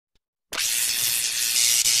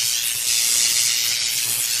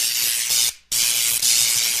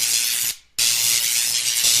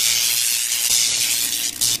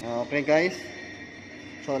Okay guys,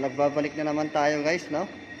 so nagbabalik na naman tayo guys, no?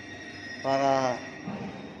 Para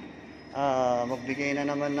magbigay na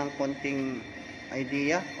naman ng konting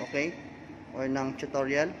idea, okay? Or ng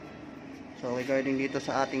tutorial. So regarding dito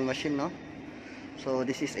sa ating machine, no? So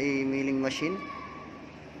this is a milling machine.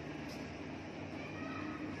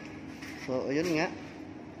 So ayun nga.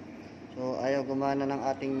 So ayaw gumana ng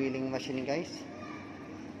ating milling machine guys.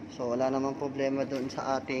 So wala namang problema doon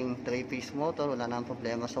sa ating 3-phase motor, wala namang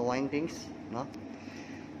problema sa windings, no?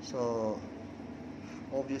 So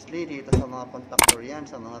obviously dito sa mga contactor yan,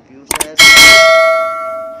 sa mga fuses,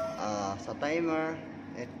 sa timer,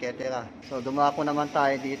 etc. So dumako naman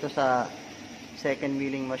tayo dito sa second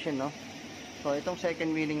milling machine, no? So itong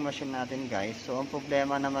second milling machine natin guys, so ang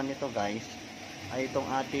problema naman nito guys ay itong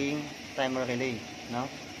ating timer relay,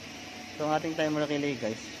 no? Itong ating timer relay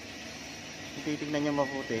guys, titignan nyo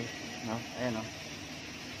mabuti, no? Ayan, no?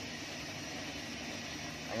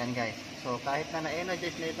 Ayan guys, so kahit na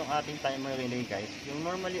na-energize na itong ating timer relay guys, yung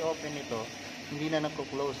normally open nito hindi na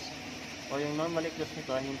nagko-close, o yung normally close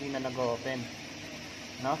nito hindi na nag-open,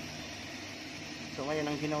 no? So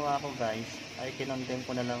ngayon ang ginawa ko guys ay kinondem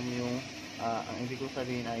ko na lang yung ang ibig ko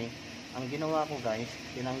sabihin ay ang ginawa ko guys,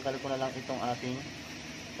 tinanggal ko na lang itong ating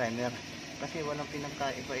timer kasi walang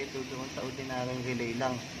pinagkaiba ito doon sa ordinaryong relay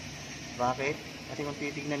lang. Bakit? Kasi kung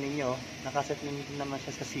titignan ninyo, nakaset din naman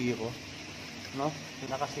siya sa 0, no?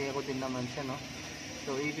 Naka-0 din naman siya, no?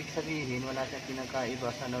 So ibig sabihin wala siyang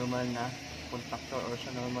pinagkaiba sa normal na contactor or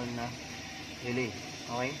sa normal na relay.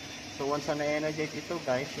 Okay? So once na energize ito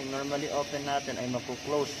guys, yung normally open natin ay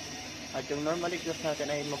magko-close at yung normally close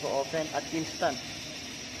natin ay magko-open at instant.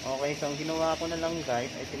 Okay, so ang ginawa ko na lang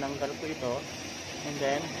guys ay tinanggal ko ito and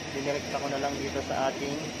then dinirekta ko na lang dito sa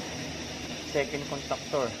ating second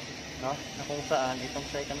contactor, no? Na kung saan itong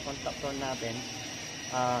second contactor natin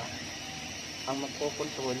ang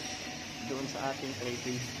magpo-control doon sa ating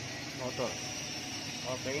 3-phase motor.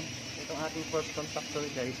 Okay, itong ating first contactor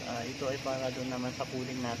guys, ito ay para doon naman sa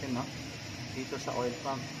cooling natin, no? Dito sa oil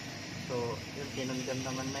pump. So yun, kinundam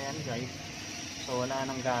naman na yan guys, so wala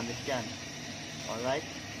nang gamit yan. Alright,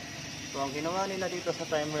 so ang ginawa nila dito sa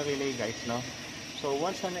timer relay guys, no? So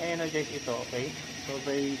once na energize ito, okay, so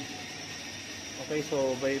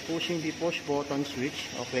by pushing the push button switch,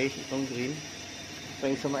 okay, itong green,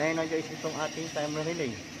 okay, so ma-energize itong ating timer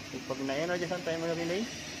relay. So pag na-energize ang timer relay,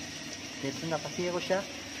 yes, naka-0 siya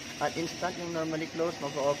at instant yung normally close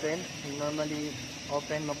mag-open, yung normally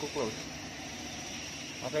open mag-close.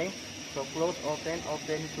 Okay, so close, open,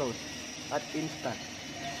 open, close at instant.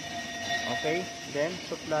 Okay, then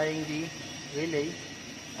supplying the relay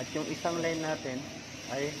at yung isang line natin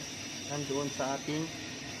ay nandoon sa ating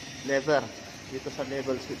lever, dito sa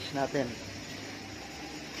level switch natin.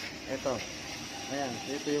 Ito, ayan,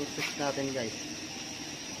 ito yung switch natin guys.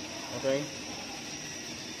 Okay,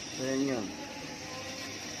 so yan yun.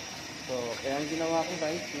 So kaya ang ginawa ko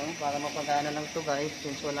guys, no, para mapagana lang to guys,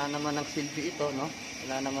 since wala naman ng silbi ito, no,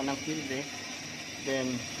 wala naman ng silbi, then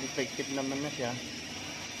effective naman na siya.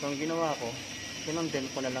 So ang ginawa ko, kinondem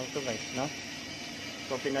ko na lang to guys, no?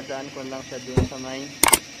 So pinadaan ko lang siya dun sa may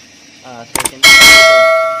second contactor.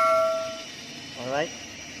 Alright?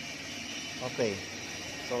 Okay.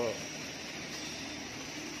 So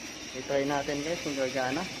i-try natin guys kung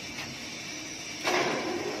gagana.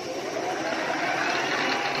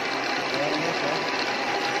 Ayan guys, oh.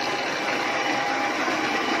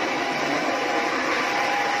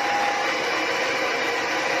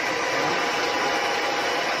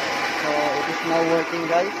 So it is now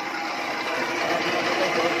working guys.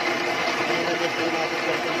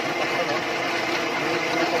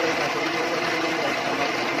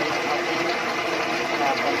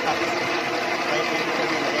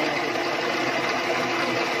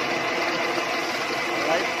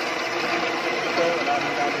 Alright, so wala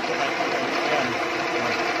nang gamit ito kahit ayan,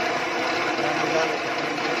 wala nang gamit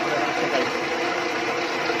ito guys.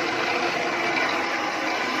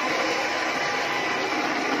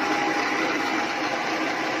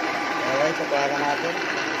 Alright, so kaya natin.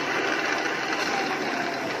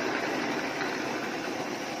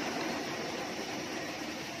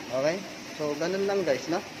 Okay, so ganun lang guys,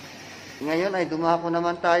 no? Ngayon ay dumako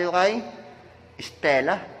naman tayo kay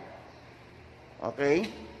Stella. Okay,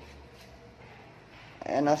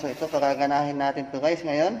 ayan na, so ito pakaganahin natin to guys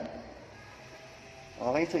ngayon.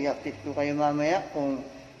 Okay, so i-update ko kayo mamaya kung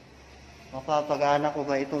mapapagana ko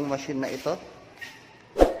ba itong machine na ito.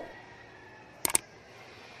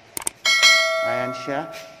 Ayan siya.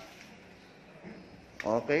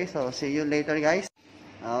 Okay, so see you later guys.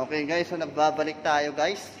 Okay guys, so nagbabalik tayo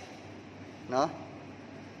guys, no?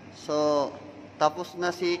 So tapos na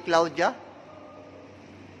si Claudia.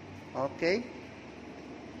 Okay.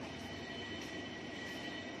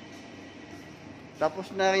 Tapos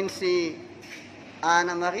na rin si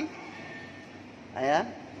Ana Marie. Ayan.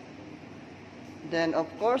 Then, of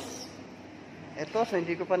course, ito, so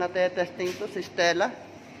hindi ko pa natetesting to, si Stella.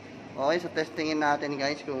 Okay, so testingin natin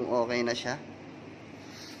guys kung okay na siya.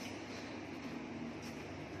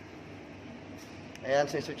 Ayan,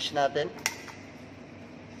 so switch natin.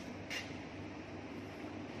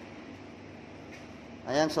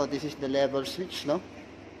 Ayan, so this is the level switch, no?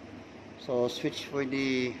 So, switch for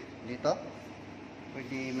the, dito, for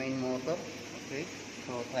the main motor. Okay,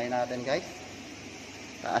 so try natin guys.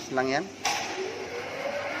 Taas lang yan.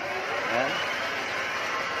 Ayan.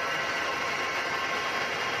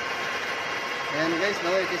 Ayan guys,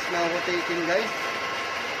 no, it is now rotating guys.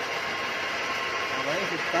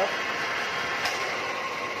 Okay, stop.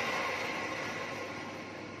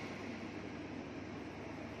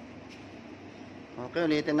 Okay,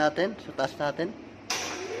 ulitin natin. So, taas natin.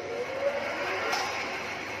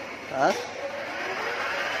 Taas.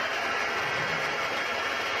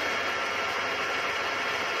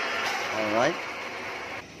 Alright.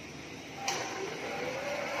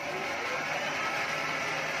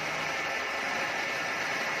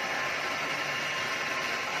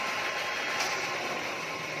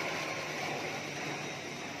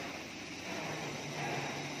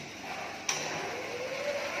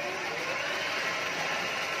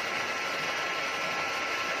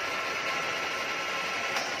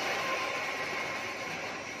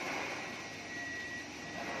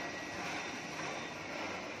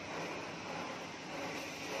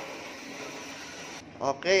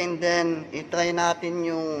 Okay, and then i-try natin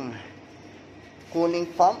yung cooling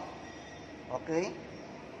pump. Okay.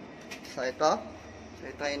 So ito. So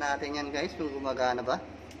i-try natin yan guys kung gumagana ba.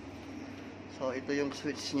 So ito yung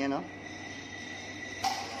switch niya, no.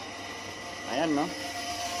 Ayan, no.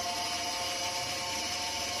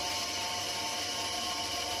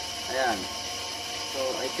 Ayan. So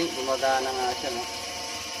I think gumagana nga siya, no.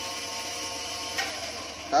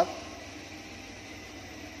 Stop.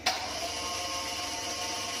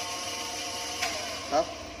 Stop.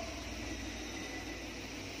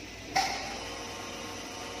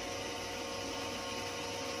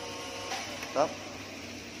 Stop.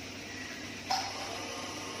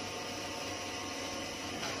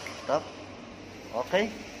 Stop. Okay.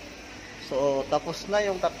 So, tapos na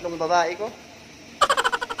yung tatlong babae ko.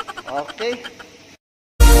 Okay.